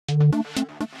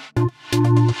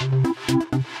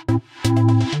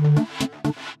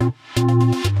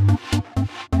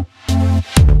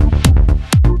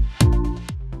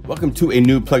to a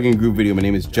new PlugInGuru video. My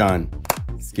name is John,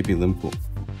 Skippy Limcool.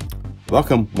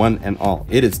 Welcome one and all.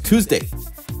 It is Tuesday,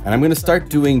 and I'm going to start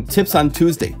doing tips on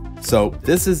Tuesday. So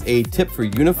this is a tip for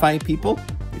Unify people.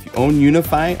 If you own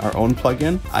Unify, our own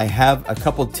plugin, I have a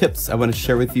couple tips I want to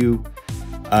share with you,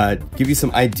 give you some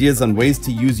ideas on ways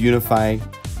to use Unify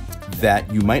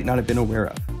that you might not have been aware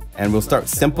of. And we'll start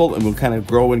simple and we'll kind of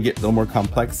grow and get a little more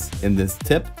complex in this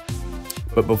tip.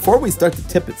 But before we start the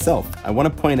tip itself, I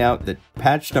want to point out that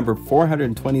patch number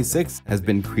 426 has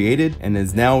been created and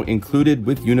is now included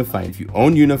with Unify. If you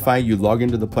own Unify, you log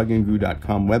into the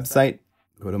PlugInGuru.com website,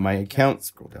 go to My Account,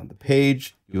 scroll down the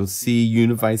page, you'll see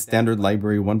Unify Standard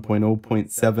Library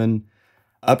 1.0.7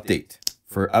 update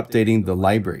for updating the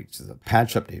library, which is a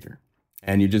patch updater.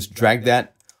 And you just drag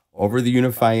that over the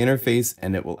Unify interface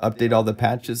and it will update all the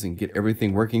patches and get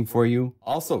everything working for you.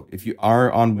 Also, if you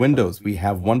are on Windows, we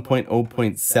have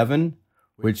 1.0.7,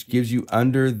 which gives you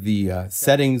under the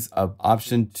settings of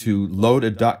option to load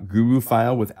a .guru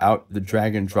file without the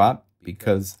drag and drop,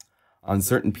 because on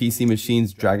certain PC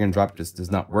machines, drag and drop just does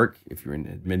not work if you're in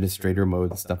administrator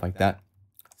mode and stuff like that.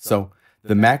 So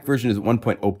the Mac version is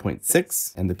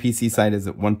 1.0.6 and the PC side is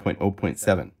at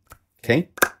 1.0.7. Okay?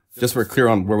 Just so we're clear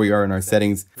on where we are in our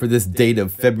settings for this date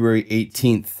of February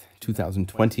 18th,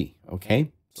 2020.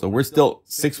 Okay? So we're still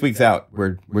 6 weeks out.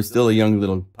 We're still a young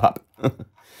little pup. If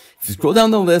you scroll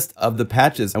down the list of the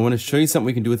patches, I want to show you something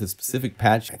we can do with a specific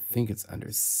patch. I think it's under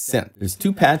Synth. There's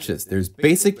two patches. There's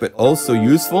basic, but also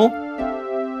useful.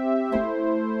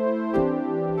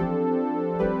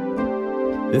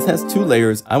 This has two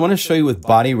layers. I want to show you with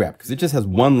body wrap because it just has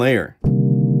one layer.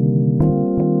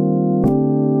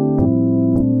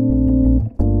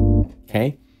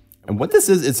 Okay, and what this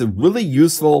is, it's a really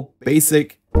useful,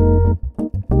 basic. If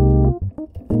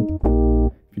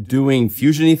you're doing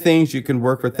fusiony things, you can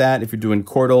work with that. If you're doing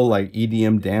chordal, like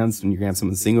EDM dance, and you're gonna have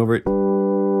someone sing over it.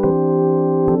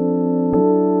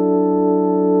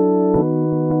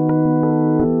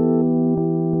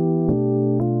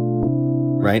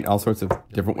 Right, all sorts of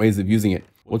different ways of using it.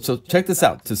 Well, so check this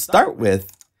out. To start with,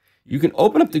 you can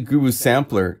open up the Guru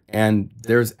sampler and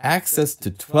there's access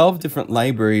to 12 different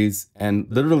libraries and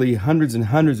literally hundreds and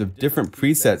hundreds of different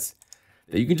presets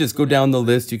that you can just go down the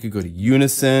list. You could go to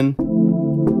Unison,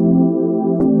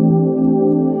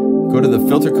 go to the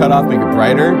filter cutoff, make it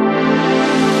brighter.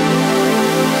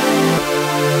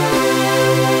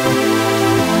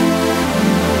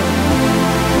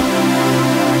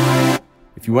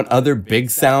 If you want other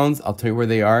big sounds, I'll tell you where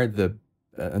they are.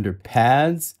 Under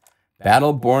pads,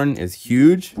 Battleborn is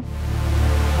huge.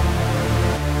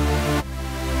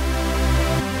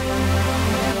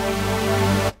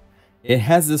 It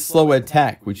has this slow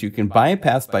attack, which you can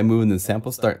bypass by moving the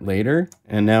sample start later.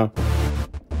 And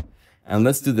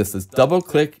let's do this. Let's double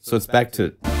click so it's back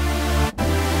to.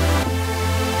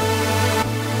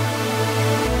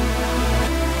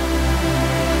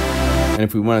 And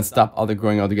if we want to stop all the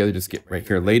growing altogether, just get right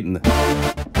here late in the.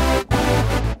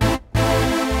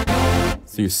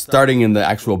 So you're starting in the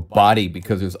actual body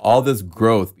because there's all this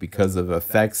growth because of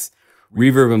effects,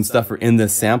 reverb and stuff are in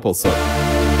this sample. So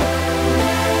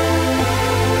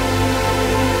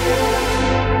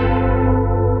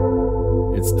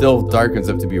it still darkens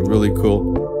up to be really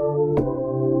cool.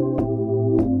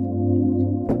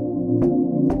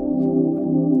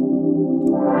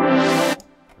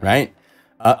 Right?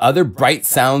 Other bright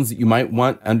sounds that you might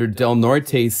want under Del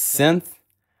Norte's Synth.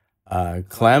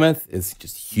 Klamath is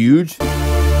just huge.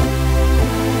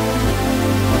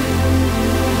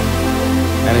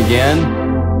 And again,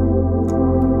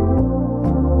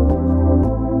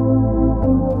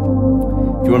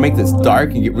 if you want to make this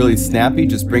dark and get really snappy,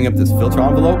 just bring up this filter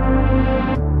envelope.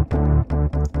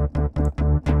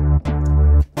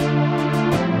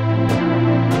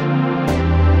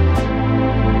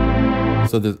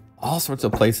 So there's all sorts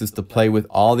of places to play with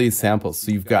all these samples.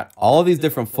 So you've got all these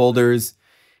different folders.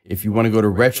 If you want to go to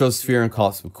Retrosphere and call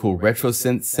it some cool retro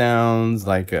synth sounds,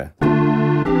 like a.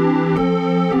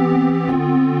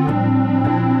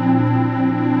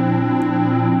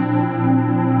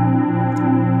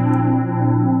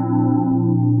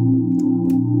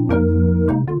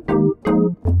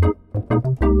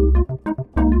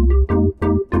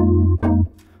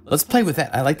 Let's play with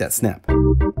that. I like that snap.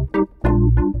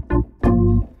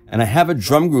 And I have a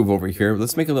drum groove over here.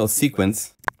 Let's make a little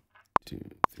sequence. 2,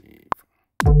 3,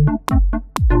 4.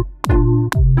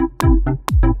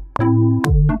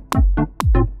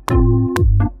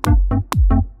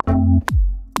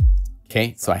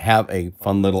 Okay, so I have a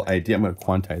fun little idea. I'm going to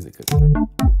quantize it.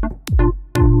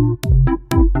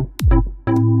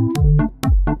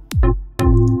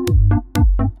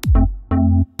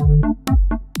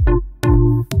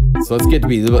 So let's get to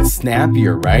be a little bit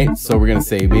snappier, right? So we're gonna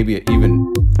say maybe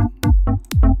even.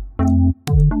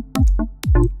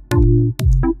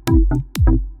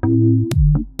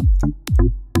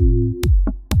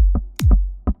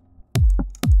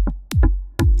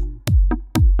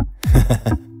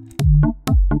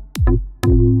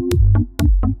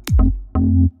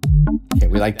 Okay,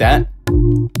 we like that.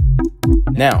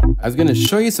 Now, I was going to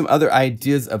show you some other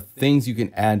ideas of things you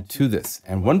can add to this.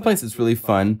 And one place that's really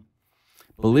fun,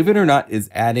 believe it or not, is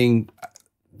adding,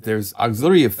 there's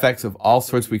auxiliary effects of all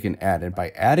sorts we can add. And by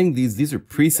adding these are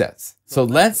presets. So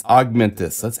let's augment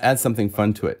this. Let's add something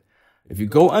fun to it. If you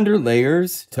go under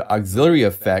layers to auxiliary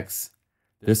effects,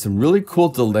 there's some really cool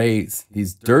delays.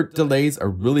 These dirt delays are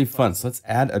really fun. So let's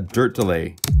add a dirt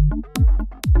delay.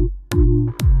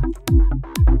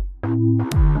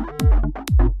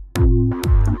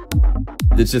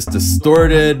 It's just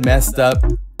distorted, messed up.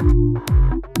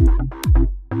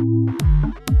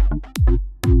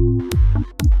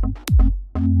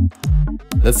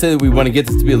 Let's say that we want to get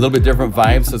this to be a little bit different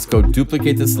vibe, so let's go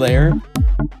duplicate this layer.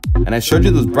 And I showed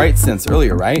you those bright synths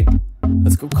earlier, right?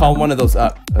 Let's go call one of those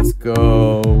up. Let's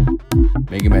go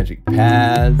Mega Magic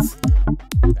Pads,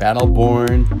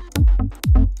 Battleborn.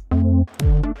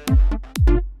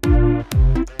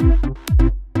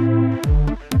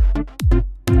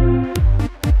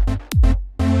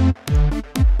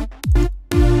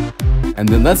 And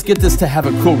then let's get this to have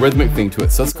a cool rhythmic thing to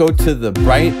it. So let's go to the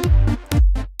bright,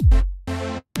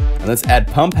 and let's add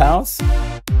Pump House.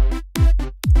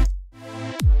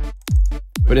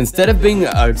 But instead of being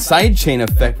a sidechain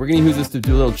effect, we're gonna use this to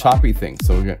do a little choppy thing.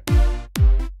 So we're gonna.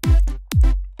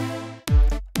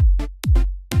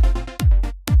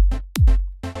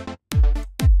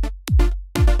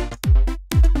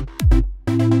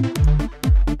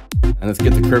 And let's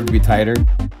get the curve to be tighter.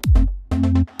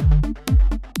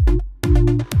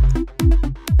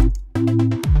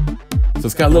 So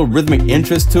it's got a little rhythmic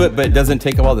interest to it, but it doesn't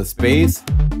take up all the space.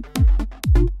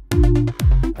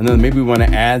 And then maybe we want to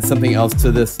add something else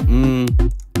to this.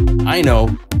 I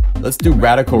know. Let's do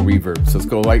radical reverb. So let's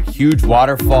go like huge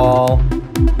waterfall.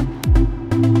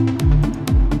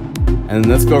 And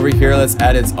let's go over here. Let's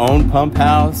add its own pump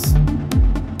house.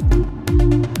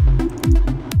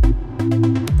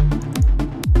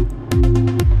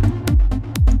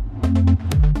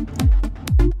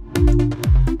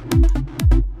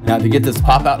 Now to get this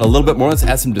pop out a little bit more, let's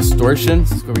add some distortion.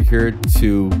 So let's go over here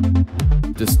to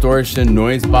distortion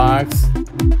noise box.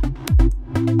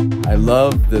 I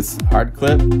love this hard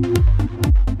clip.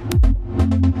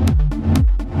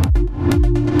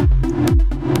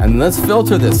 And let's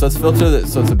filter this. Let's filter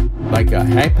this. So it's like a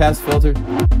high pass filter.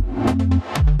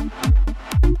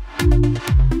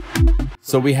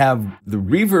 So we have the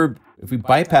reverb. If we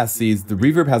bypass these, the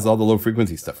reverb has all the low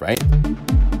frequency stuff, right?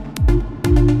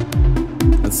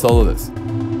 Let's solo this.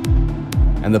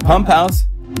 And the pump house.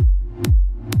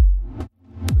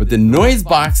 But the noise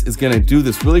box is going to do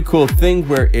this really cool thing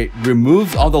where it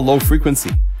removes all the low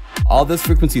frequency. All this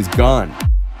frequency is gone.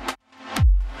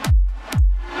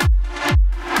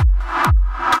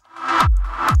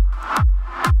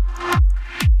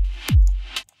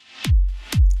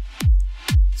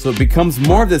 So it becomes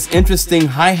more of this interesting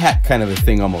hi-hat kind of a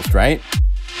thing almost, right?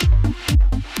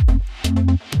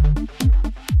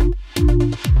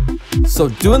 So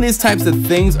doing these types of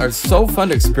things are so fun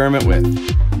to experiment with.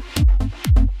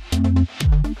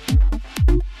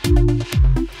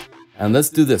 And let's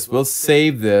do this. We'll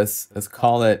save this. Let's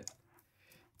call it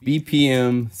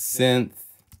BPM Synth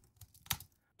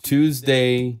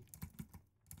Tuesday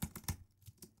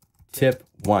Tip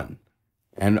 1.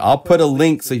 And I'll put a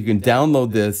link so you can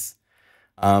download this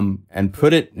and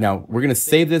put it. Now, we're going to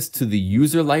save this to the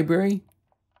user library.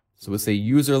 So we'll say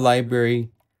user library,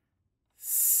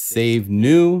 save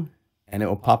new, and it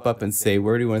will pop up and say,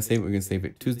 where do you want to save it? We're going to save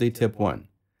it Tuesday Tip 1.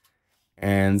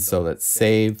 And so let's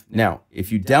save. Now,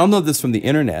 if you download this from the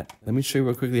internet, let me show you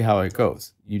real quickly how it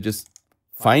goes. You just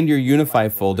find your Unify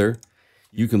folder.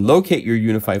 You can locate your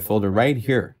Unify folder right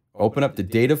here. Open up the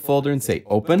data folder and say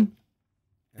open.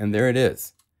 And there it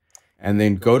is. And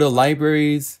then go to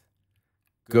libraries,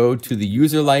 go to the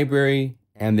user library,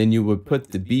 and then you would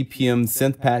put the BPM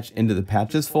synth patch into the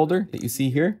patches folder that you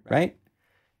see here, right?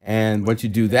 And once you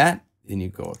do that, then you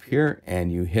go up here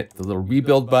and you hit the little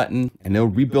rebuild button and it'll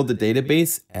rebuild the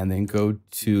database, and then go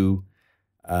to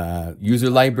user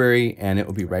library and it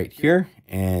will be right here.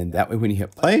 And that way when you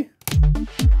hit play,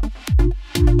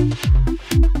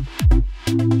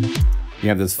 you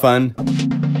have this fun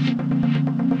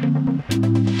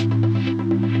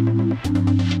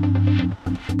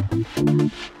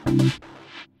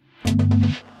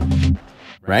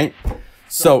right?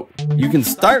 So you can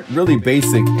start really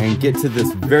basic and get to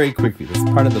this very quickly. That's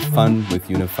part of the fun with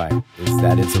Unify, is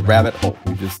that it's a rabbit hole.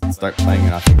 You just start playing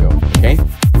and off you go, okay?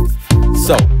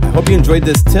 So I hope you enjoyed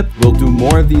this tip. We'll do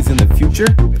more of these in the future.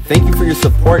 Thank you for your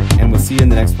support, and we'll see you in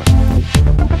the next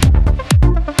one.